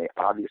house and they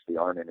obviously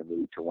aren't in a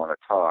mood to want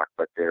to talk,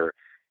 but they're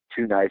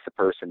too nice a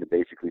person to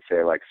basically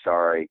say like,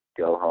 sorry,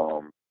 go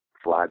home,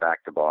 fly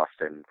back to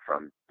Boston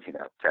from,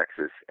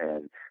 Texas,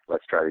 and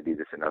let's try to do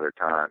this another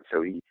time.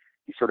 So he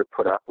sort of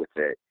put up with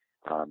it.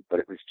 But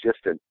it was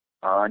just an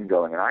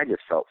ongoing, and I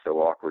just felt so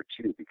awkward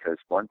too, because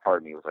one part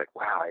of me was like,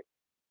 wow,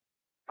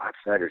 Bob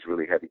Snyder's a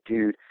really heavy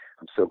dude.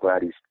 I'm so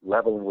glad he's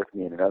leveling with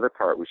me. And another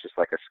part was just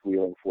like a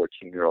squealing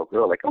 14-year-old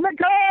girl, like, oh my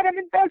God, I'm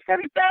in Bob's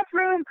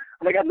bathroom.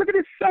 Oh my God, look at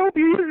his soap.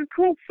 He uses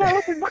cool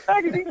soap. And what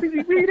magazine is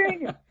he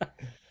reading?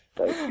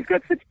 Like, he's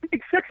got such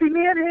big, sexy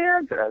man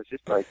hands. And I was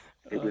just like,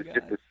 it was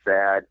just a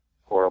sad,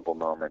 horrible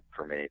moment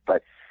for me.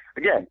 But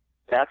again,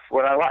 that's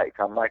what I like.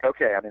 I'm like,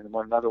 okay, I'm in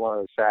another one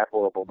of those sad,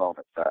 horrible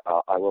moments.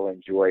 I will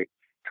enjoy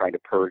trying to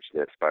purge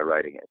this by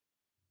writing it.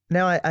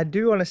 Now, I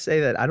do want to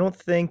say that I don't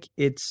think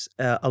it's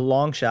a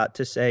long shot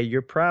to say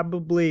you're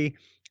probably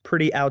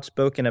pretty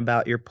outspoken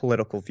about your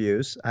political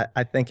views.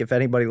 I think if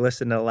anybody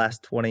listened to the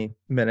last 20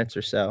 minutes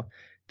or so,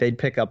 they'd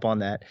pick up on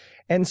that.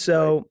 And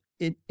so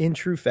in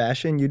true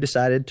fashion, you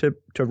decided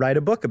to write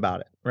a book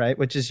about it, right?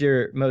 Which is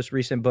your most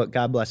recent book,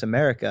 God Bless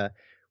America,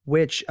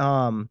 which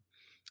I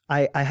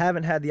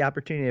haven't had the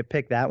opportunity to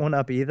pick that one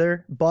up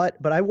either, but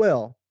I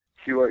will.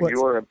 You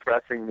are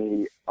impressing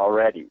me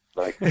already.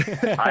 Like,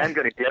 I am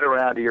going to get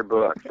around to your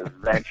books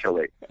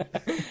eventually.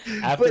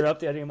 After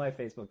updating my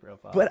Facebook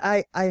profile. But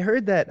I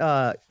heard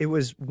that it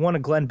was one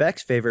of Glenn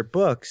Beck's favorite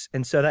books,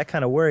 and so that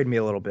kind of worried me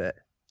a little bit.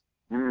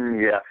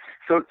 Yeah.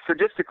 So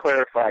just to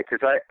clarify, because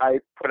I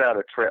put out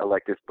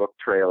this book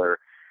trailer,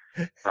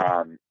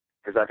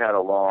 because I've had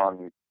a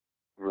long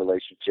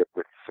relationship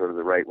with sort of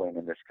the right wing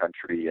in this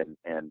country,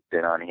 and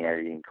been on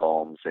Hannity and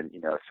Combs, and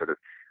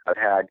I've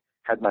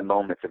had my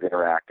moments of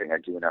interacting. I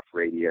do enough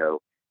radio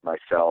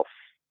myself,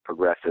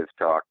 progressive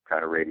talk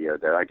kind of radio,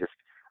 that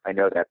I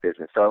know that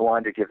business. So I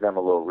wanted to give them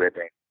a little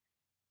ribbing.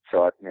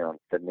 So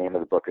the name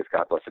of the book is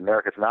God Bless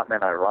America. It's not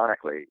meant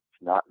ironically.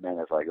 It's not meant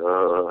as like,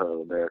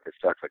 oh, America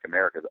sucks. Like,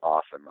 America's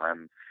awesome.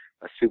 I'm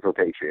a super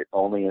patriot.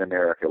 Only in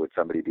America would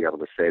somebody be able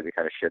to say the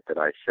kind of shit that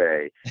I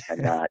say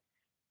and not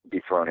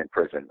be thrown in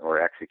prison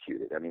or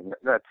executed. I mean,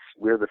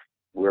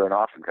 we're an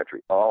awesome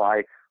country. All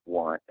I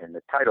want, and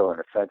the title in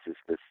a sense is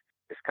this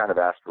kind of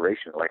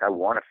aspiration. Like, I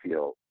want to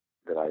feel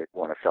that I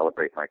want to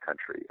celebrate my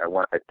country. I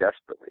want it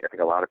desperately. I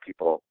think a lot of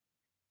people,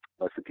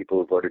 most of the people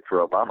who voted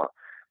for Obama,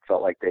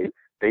 felt like they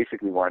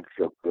basically wanted to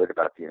feel good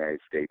about the United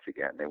States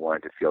again. They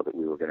wanted to feel that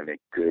we were going to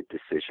make good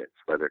decisions,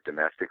 whether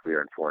domestically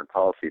or in foreign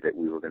policy, that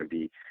we were going to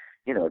be,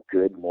 a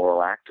good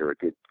moral actor, a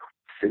good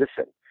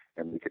citizen,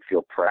 and we could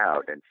feel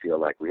proud and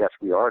feel like, well, yes,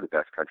 we are the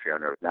best country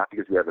on earth, not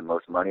because we have the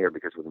most money or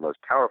because we're the most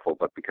powerful,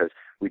 but because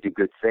we do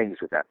good things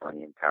with that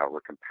money and power.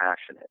 We're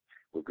compassionate.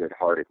 We're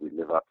good-hearted. We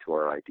live up to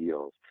our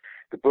ideals.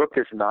 The book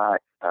is not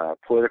a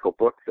political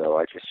book, though.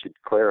 I just should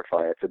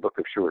clarify. It's a book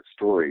of short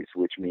stories,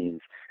 which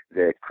means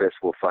that Chris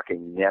will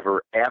fucking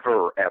never,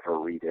 ever, ever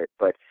read it.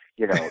 But,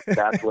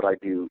 that's what I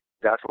do.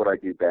 That's what I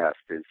do best,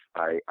 is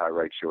I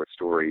write short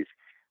stories.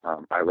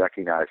 I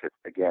recognize that,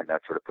 again,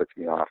 that sort of puts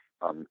me off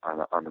on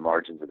the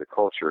margins of the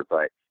culture,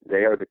 but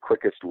they are the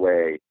quickest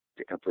way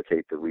to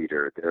implicate the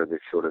reader. They're the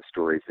sort of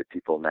stories that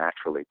people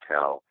naturally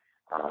tell.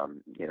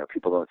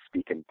 People don't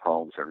speak in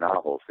poems or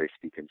novels. They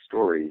speak in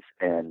stories.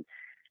 And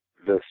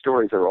the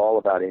stories are all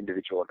about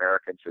individual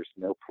Americans. There's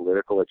no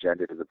political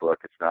agenda to the book.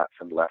 It's not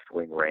some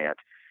left-wing rant.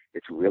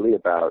 It's really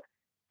about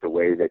the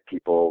way that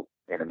people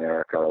in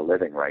America are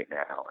living right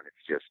now. And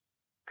it's just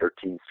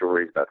 13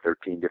 stories about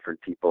 13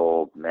 different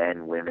people,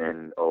 men,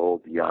 women,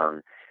 old,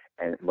 young.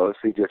 And it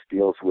mostly just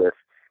deals with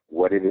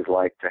what it is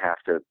like to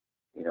have to,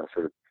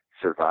 sort of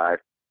survive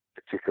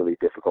particularly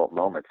difficult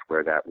moments,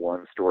 where that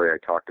one story I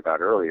talked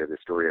about earlier, the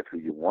story of who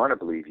you want to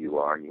believe you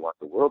are and you want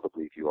the world to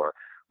believe you are,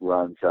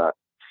 runs up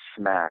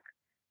smack,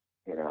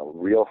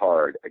 real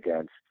hard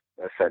against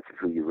a sense of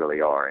who you really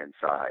are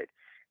inside.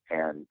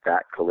 And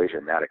that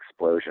collision, that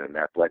explosion,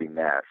 that bloody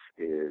mess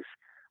is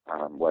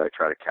what I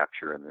try to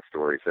capture in the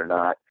stories. They're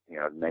not,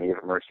 many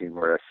of them are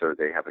humorous, or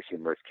they have a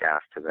humorous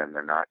cast to them.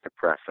 They're not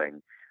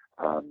depressing,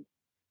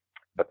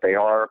 but they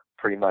are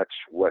pretty much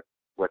what's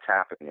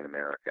happening in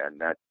America.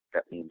 And that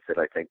means that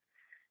I think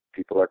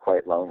people are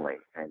quite lonely,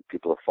 and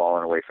people have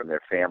fallen away from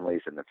their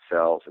families and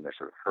themselves, and they're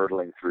sort of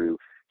hurtling through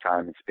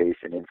time and space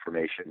and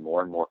information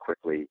more and more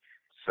quickly.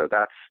 So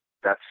that's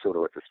sort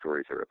of what the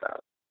stories are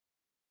about.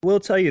 Will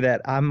tell you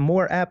that I'm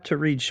more apt to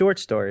read short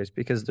stories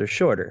because they're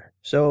shorter.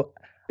 So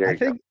I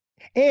think,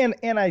 and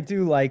I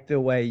do like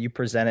the way you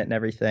present it and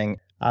everything.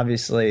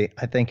 Obviously,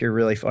 I think you're a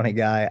really funny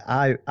guy.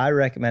 I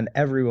recommend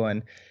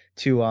everyone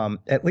to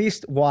at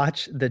least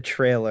watch the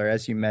trailer,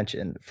 as you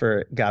mentioned,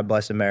 for God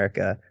Bless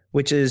America,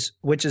 which is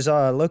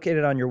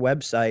located on your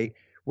website.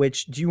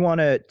 Which, do you want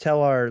to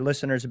tell our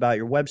listeners about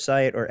your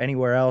website or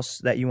anywhere else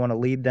that you want to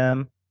lead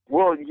them?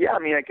 Well, yeah,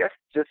 it's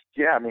just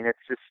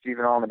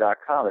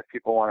StephenAlmond.com if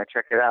people want to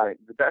check it out.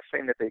 The best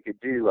thing that they could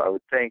do, I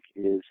would think,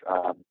 is,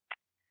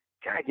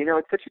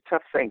 it's such a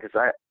tough thing,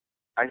 because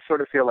I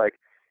sort of feel like,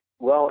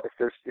 well,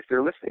 if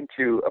they're listening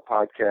to a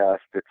podcast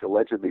that's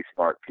allegedly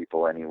smart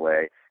people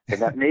anyway, then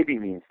that maybe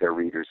means they're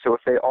readers. So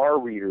if they are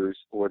readers,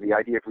 or the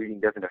idea of reading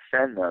doesn't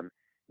offend them,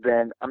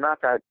 then I'm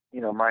not that,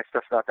 my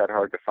stuff's not that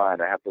hard to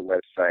find. I have the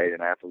website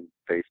and I have the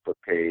Facebook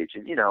page,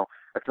 and,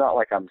 it's not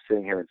like I'm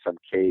sitting here in some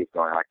cave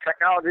going like,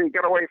 technology,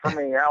 get away from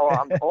me.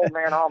 I'm old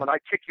man Almond. I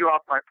kick you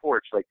off my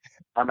porch. Like,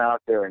 I'm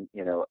out there, and,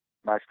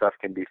 my stuff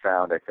can be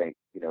found, I think,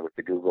 with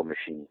the Google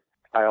machine.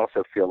 I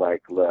also feel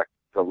like, look,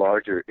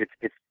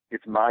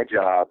 it's my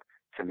job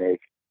to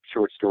make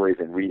short stories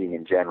and reading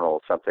in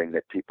general something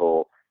that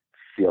people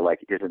feel like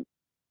isn't,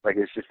 like,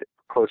 it's just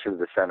closer to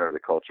the center of the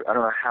culture. I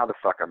don't know how the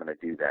fuck I'm going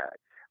to do that.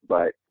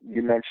 But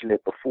you mentioned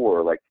it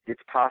before, like,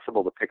 it's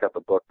possible to pick up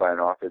a book by an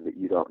author that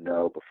you don't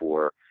know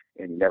before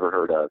and you never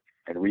heard of,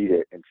 and read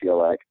it and feel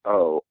like,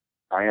 oh,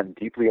 I am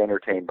deeply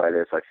entertained by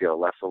this. I feel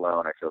less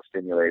alone. I feel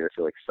stimulated. I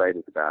feel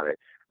excited about it,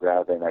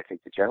 rather than, I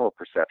think, the general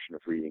perception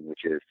of reading,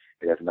 which is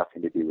it has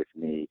nothing to do with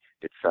me.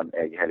 It's some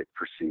egg-headed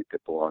pursuit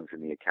that belongs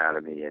in the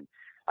academy. And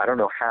I don't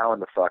know how in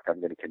the fuck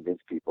I'm going to convince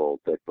people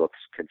that books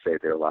can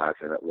save their lives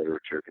and that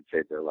literature can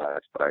save their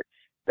lives, but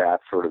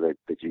that's sort of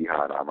the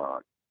jihad I'm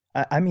on.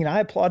 I mean, I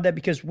applaud that,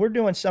 because we're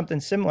doing something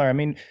similar. I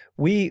mean,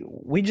 we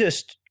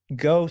just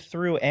go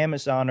through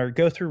Amazon or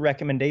go through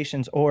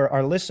recommendations, or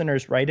our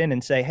listeners write in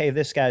and say, hey,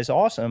 this guy's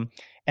awesome.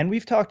 And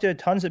we've talked to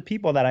tons of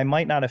people that I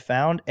might not have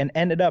found and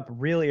ended up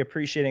really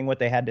appreciating what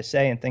they had to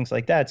say and things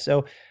like that.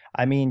 So,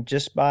 I mean,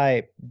 just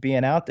by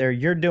being out there,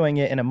 you're doing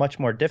it in a much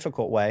more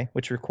difficult way,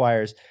 which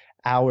requires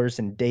hours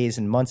and days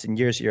and months and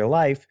years of your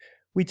life.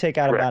 We take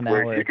out about an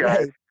hour a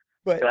day.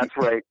 But That's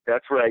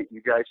right.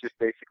 You guys just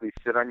basically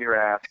sit on your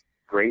ass,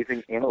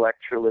 grazing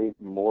intellectually,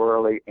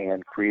 morally,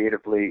 and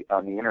creatively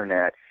on the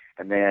internet,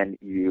 and then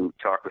you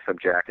talk with some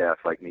jackass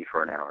like me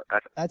for an hour.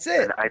 That's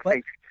it. And I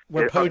think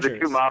of the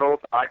two models,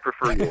 I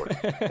prefer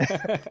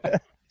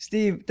yours.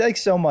 Steve,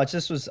 thanks so much.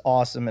 This was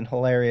awesome and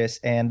hilarious.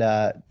 And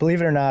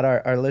believe it or not,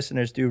 our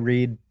listeners do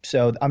read,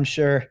 so I'm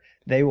sure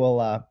they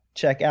will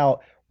check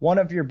out one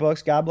of your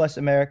books, God Bless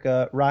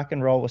America, Rock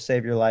and Roll Will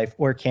Save Your Life,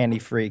 or Candy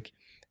Freak.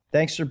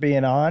 Thanks for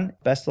being on.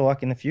 Best of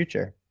luck in the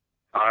future.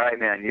 All right,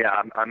 man. Yeah,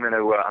 I'm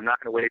not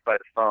gonna wait by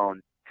the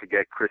phone to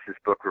get Chris's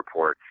book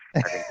report.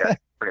 I think that's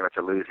pretty much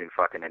a losing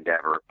fucking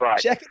endeavor. But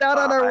check it out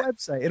on our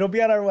website. It'll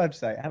be on our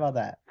website. How about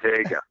that? There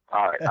you go.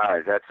 All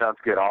right. That sounds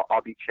good.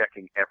 I'll be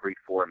checking every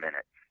 4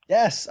 minutes.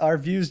 Yes, our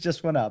views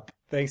just went up.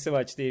 Thanks so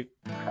much, Steve.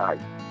 All right.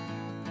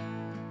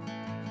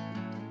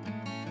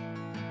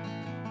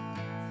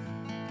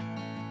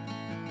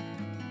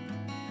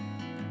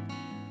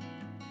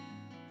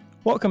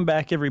 Welcome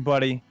back,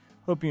 everybody.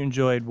 Hope you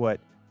enjoyed what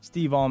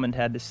Steve Almond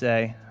had to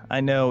say. I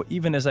know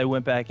even as I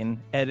went back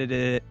and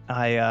edited it,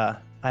 I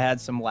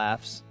had some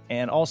laughs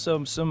and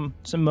also some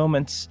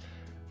moments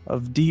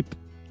of deep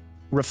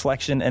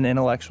reflection and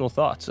intellectual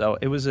thought. So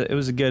it was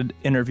a good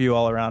interview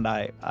all around.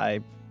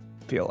 I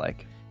feel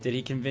like. Did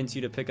he convince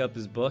you to pick up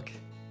his book?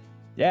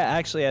 Yeah,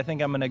 actually, I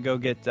think I'm gonna go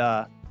get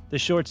the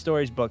short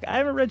stories book. I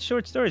haven't read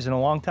short stories in a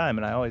long time,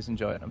 and I always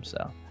enjoy them.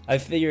 So I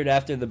figured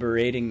after the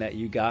berating that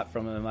you got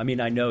from him, I mean,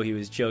 I know he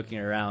was joking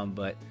around,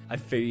 but I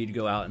figured you'd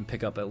go out and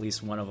pick up at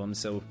least one of them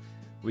so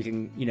we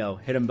can,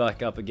 hit him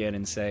back up again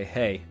and say,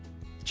 hey,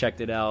 checked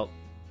it out.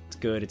 It's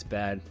good, it's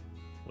bad,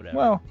 whatever.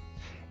 Well,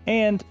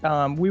 and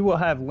we will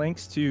have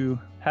links to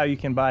how you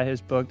can buy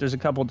his book. There's a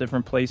couple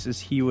different places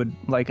he would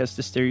like us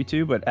to steer you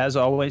to, but as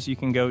always, you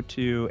can go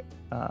to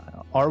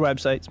our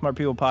website,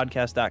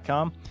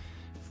 smartpeoplepodcast.com,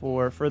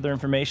 for further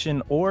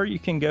information, or you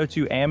can go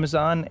to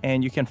Amazon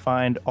and you can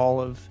find all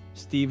of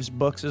Steve's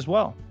books as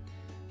well.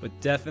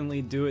 But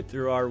definitely do it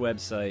through our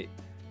website,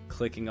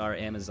 clicking our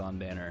Amazon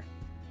banner.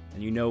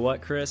 And you know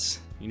what, Chris?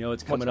 You know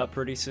it's coming up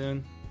pretty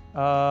soon?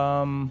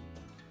 A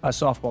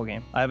softball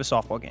game. I have a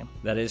softball game.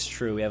 That is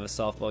true. We have a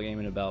softball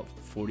game in about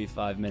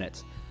 45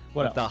 minutes.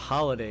 But the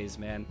holidays,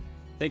 man.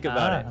 Think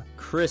about it.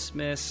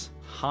 Christmas,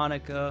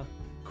 Hanukkah,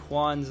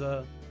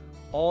 Kwanzaa,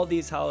 all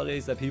these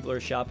holidays that people are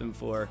shopping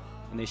for,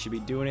 and they should be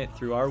doing it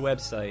through our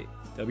website,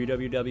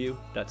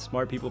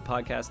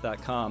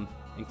 www.smartpeoplepodcast.com,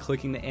 and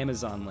clicking the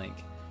Amazon link.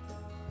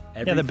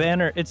 The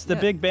banner. It's the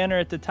big banner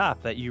at the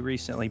top that you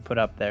recently put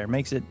up there.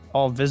 Makes it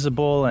all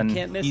visible and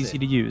easy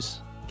to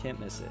use. Can't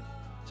miss it.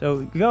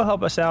 So go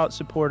help us out,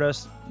 support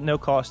us, no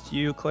cost to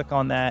you. Click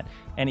on that.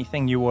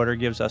 Anything you order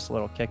gives us a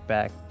little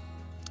kickback.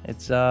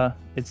 It's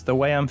the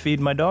way I'm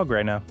feeding my dog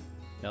right now.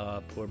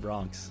 Poor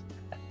Bronx.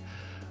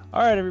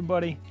 All right,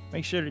 everybody.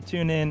 Make sure to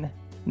tune in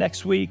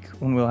next week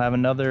when we'll have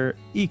another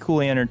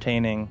equally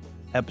entertaining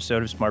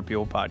episode of Smart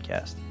People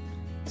Podcast.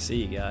 See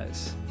you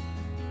guys.